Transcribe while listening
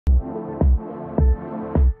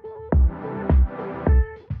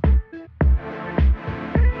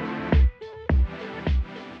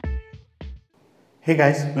Hey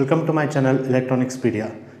guys, welcome to my channel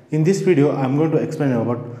Electronicspedia. In this video, I am going to explain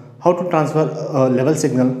about how to transfer a level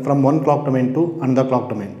signal from one clock domain to another clock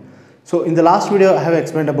domain. So in the last video, I have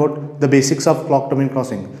explained about the basics of clock domain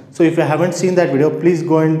crossing. So if you haven't seen that video, please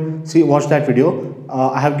go and watch that video.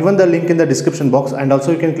 I have given the link in the description box, and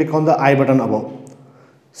also you can click on the I button above.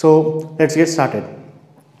 So let's get started.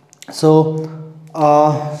 So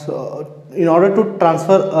in order to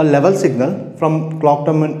transfer a level signal from clock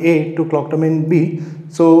domain A to clock domain B,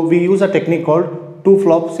 so we use a technique called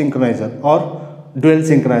two-flop synchronizer or dual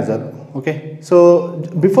synchronizer. Okay, so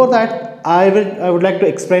before that I would like to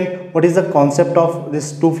explain what is the concept of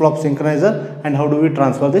this two-flop synchronizer and how do we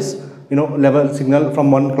transfer this level signal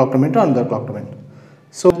from one clock domain to another clock domain.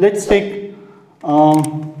 So let's take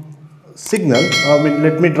signal.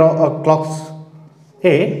 Let me draw a clock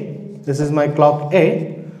A. This is my clock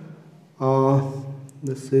A.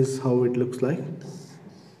 This is how it looks like.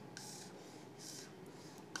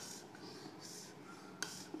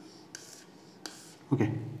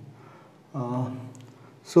 Okay.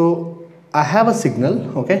 So I have a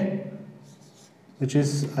signal, okay, which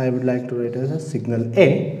is I would like to write as a signal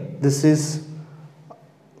A. This is,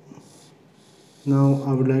 now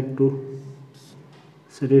I would like to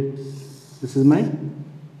set it, this is my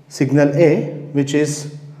signal A, which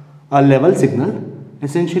is a level signal.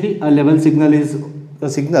 Essentially a level signal is a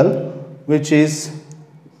signal which is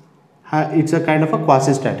it's a kind of a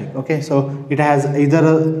quasi-static. Okay, so it has either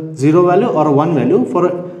a 0 value or a 1 value for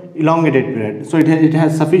an elongated period. So it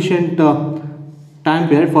has sufficient time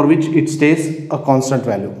period for which it stays a constant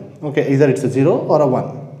value. Okay, either it's a 0 or a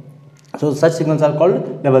 1. So such signals are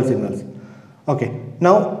called level signals. Okay,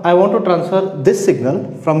 now I want to transfer this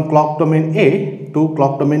signal from clock domain A to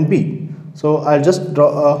clock domain B. So I'll just draw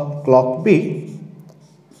a clock B.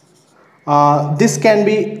 This can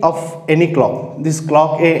be of any clock. This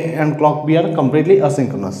clock A and clock B are completely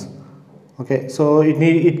asynchronous. Okay, so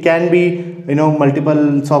it can be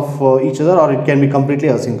multiples of each other, or it can be completely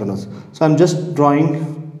asynchronous. So I'm just drawing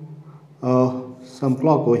some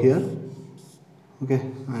clock over here. Okay,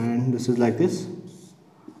 and this is like this.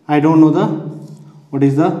 I don't know what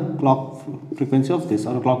is the clock frequency of this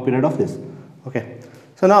or clock period of this. Okay,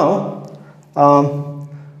 so now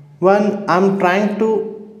when I'm trying to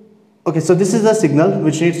so this is the signal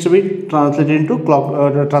which needs to be translated into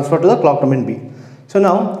transferred to the clock domain B. So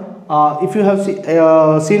now if you have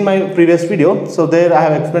seen my previous video, so there I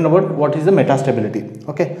have explained about what is the metastability.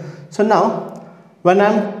 Okay, so now when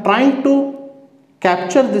I am trying to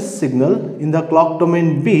capture this signal in the clock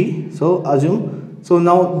domain B, so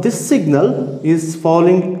now this signal is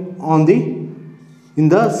falling on in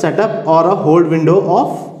the setup or a hold window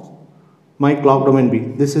of my clock domain B.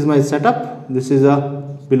 This is my setup. This is a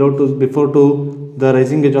before to the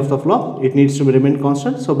rising edge of the flop. It needs to remain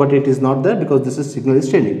constant, so but it is not there because this signal is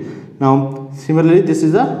changing. Now similarly, this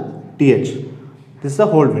is a TH, this is a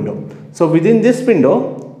hold window. So within this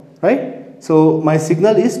window, right, so my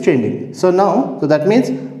signal is changing. So now, so that means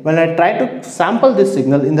when I try to sample this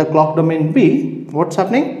signal in the clock domain B, what's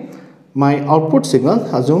happening? My output signal,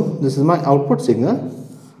 assume this is my output signal.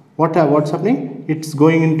 What's happening? It's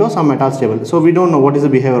going into some metastable. So we don't know what is the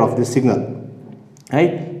behavior of this signal,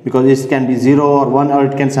 right, because it can be 0 or 1, or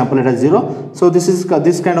it can sample it as 0. So this is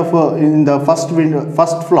this kind of in the first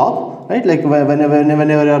flop, right, like whenever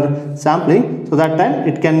you are sampling, so that time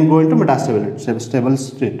it can go into metastable stable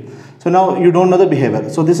state. So now you don't know the behavior,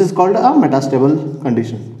 so this is called a metastable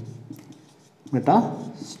condition,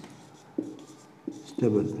 metastable.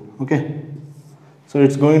 Okay, so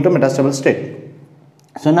it's going into metastable state.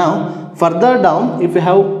 So now further down, if you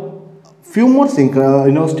have few more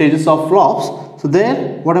stages of flops, so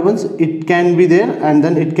there what happens, it can be there and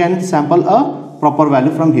then it can sample a proper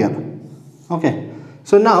value from here. Okay,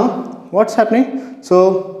 so now what's happening?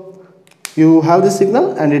 So you have this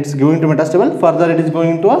signal and it's going to metastable, further it is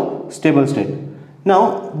going into a stable state.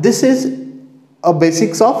 Now this is a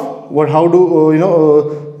basics of how do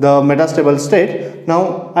the metastable state.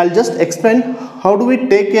 Now I'll just explain how do we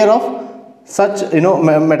take care of such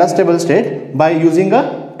metastable state by using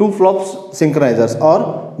a two flops synchronizers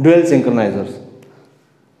or dual synchronizers.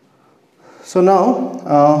 So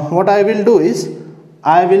now what I will do is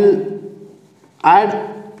I will add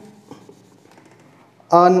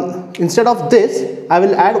instead of this I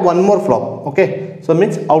will add one more flop. Okay, so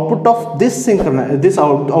means output of this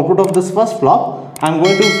output of this first flop, I am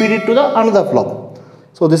going to feed it to the another flop.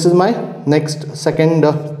 So this is my second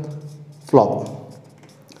flop.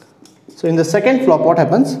 So in the second flop, what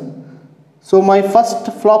happens? So my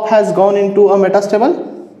first flop has gone into a metastable.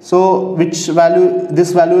 So which value,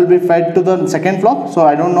 this value will be fed to the second flop. So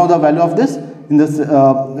I don't know the value of this. in this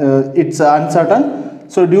it's uncertain.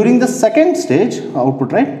 So during the second stage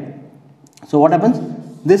output, right, so what happens,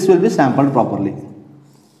 this will be sampled properly.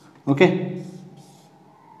 Okay,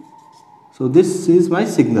 so this is my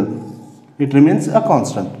signal, it remains a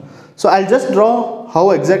constant. So I'll just draw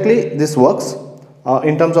how exactly this works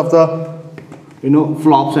in terms of the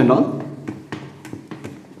flops and all.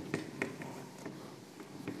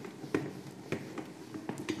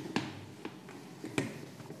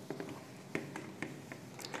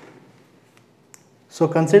 So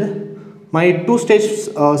consider my two-stage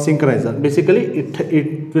synchronizer. Basically,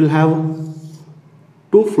 it will have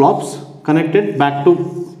two flops connected back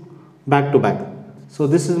to back. So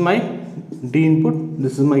this is my D input,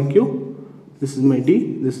 this is my Q, this is my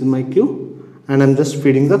D, this is my Q, and I'm just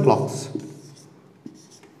feeding the clocks.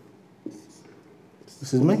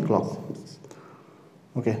 This is my clock.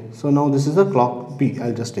 Okay, so now this is the clock B.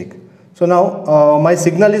 I'll just take. So now my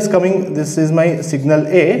signal is coming. This is my signal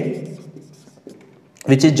A,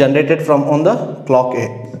 which is generated from on the clock A.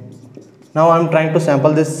 Now I'm trying to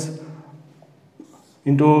sample this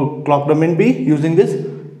into clock domain B using this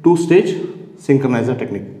two-stage synchronizer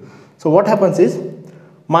technique. So what happens is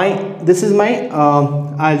this is my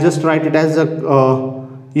I'll just write it as a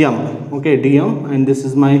M, okay, DM, and this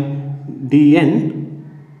is my DN,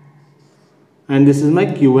 and this is my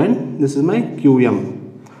QN, this is my QM.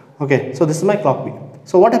 Okay, so this is my clock B.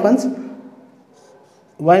 So what happens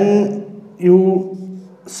when you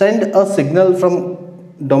send a signal from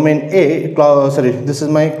domain A, this is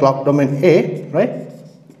my clock domain A, right?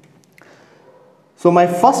 So my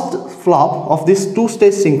first flop of this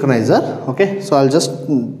two-stage synchronizer, okay, so I'll just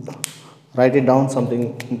write it down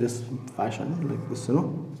something in this fashion, like this,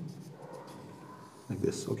 like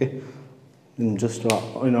this, okay, and just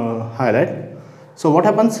highlight. So what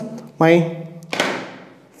happens, my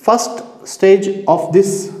first stage of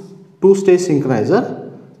this two-stage synchronizer,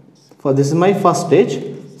 for this is my first stage,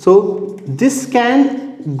 so this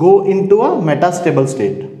can go into a metastable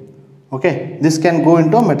state, okay, this can go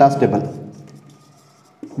into a metastable.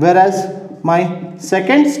 Whereas my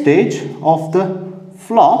second stage of the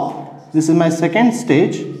flop, this is my second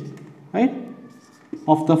stage, right,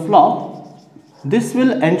 of the flop, this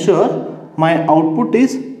will ensure my output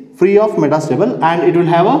is free of metastable and it will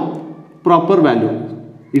have a proper value.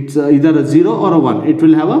 It's either a 0 or a 1, it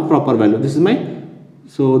will have a proper value. This is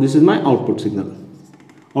my output signal,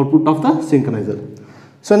 output of the synchronizer.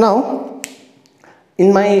 So now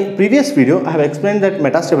in my previous video I have explained that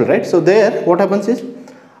metastable, right? So there what happens is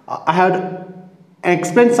I had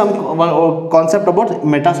explained some concept about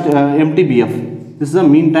mtbf. This is the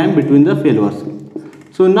mean time between the failures.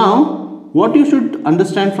 So now what you should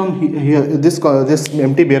understand from here, this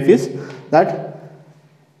mtbf is that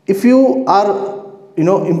if you are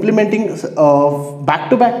implementing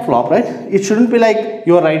back-to-back flop, right, it shouldn't be like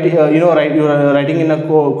you are writing writing in a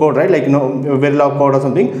code, right, like Verilog code or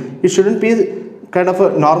something. It shouldn't be kind of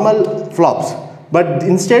a normal flops, but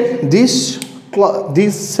instead these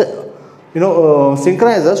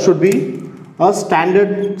synchronizers should be a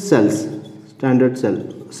standard cell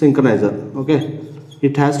synchronizer. Okay,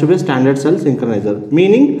 it has to be a standard cell synchronizer.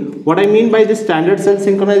 Meaning, what I mean by this standard cell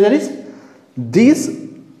synchronizer is these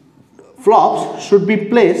flops should be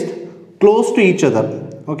placed close to each other.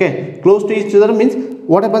 Okay, close to each other means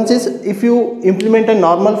what happens is if you implement a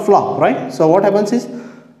normal flop, right, so what happens is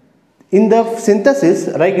in the synthesis,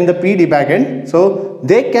 right, in the PD backend, so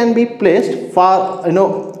they can be placed far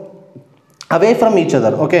away from each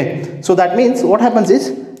other. Okay, so that means what happens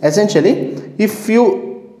is essentially if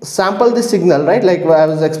you sample the signal, right, like I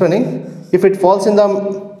was explaining, if it falls in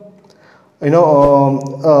the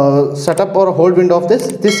setup or hold window of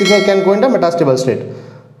this signal can go into metastable state.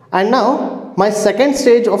 And now my second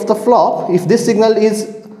stage of the flop, if this signal is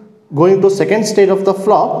going to second stage of the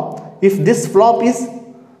flop, if this flop is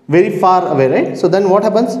very far away, right, so then what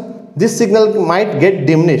happens, this signal might get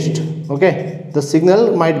diminished. Okay, the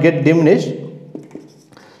signal might get diminished.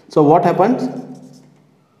 So what happens,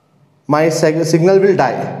 my signal will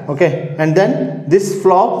die. Okay, and then this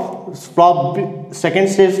second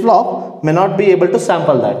stage flop may not be able to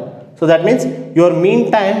sample that. So that means your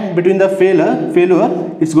mean time between the failure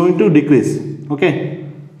is going to decrease. Okay,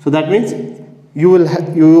 so that means your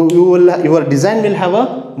design will have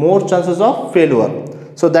a more chances of failure.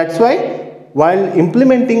 So that's why while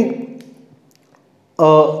implementing a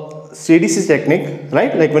CDC technique,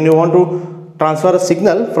 right, like when you want to transfer a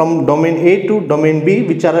signal from domain A to domain B,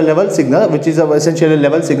 which are a level signal, which is essentially a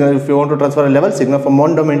level signal. If you want to transfer a level signal from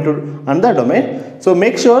one domain to another domain, so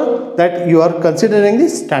make sure that you are considering the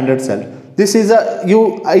standard cell. This is a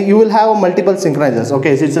you will have multiple synchronizers.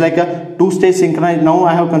 Okay, so it's like a two-stage synchronizer. Now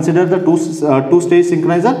I have considered the two-stage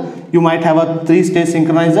synchronizer. You might have a three-stage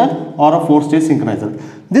synchronizer or a four-stage synchronizer.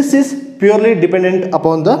 This is purely dependent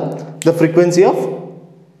upon the frequency of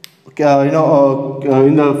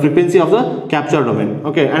in the frequency of the capture domain.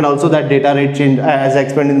 Okay, and also that data rate change, as I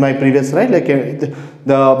explained in my previous slide, like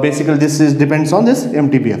the basically this is depends on this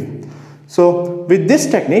mtbf. So with this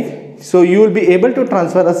technique, so you will be able to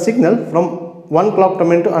transfer a signal from one clock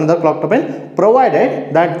domain to another clock domain,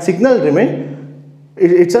 provided that signal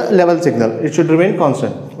it's a level signal, it should remain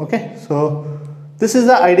constant. Okay, so this is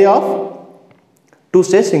the idea of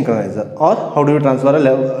two-stage synchronizer, or how do you transfer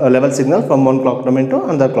a level signal from one clock domain to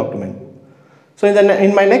another clock domain. So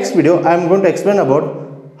in my next video, I am going to explain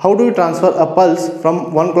about how do you transfer a pulse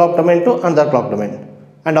from one clock domain to another clock domain,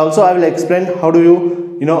 and also I will explain how do you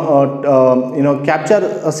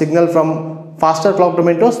capture a signal from faster clock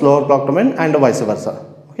domain to slower clock domain and vice versa.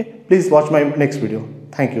 Okay, please watch my next video.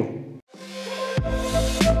 Thank you.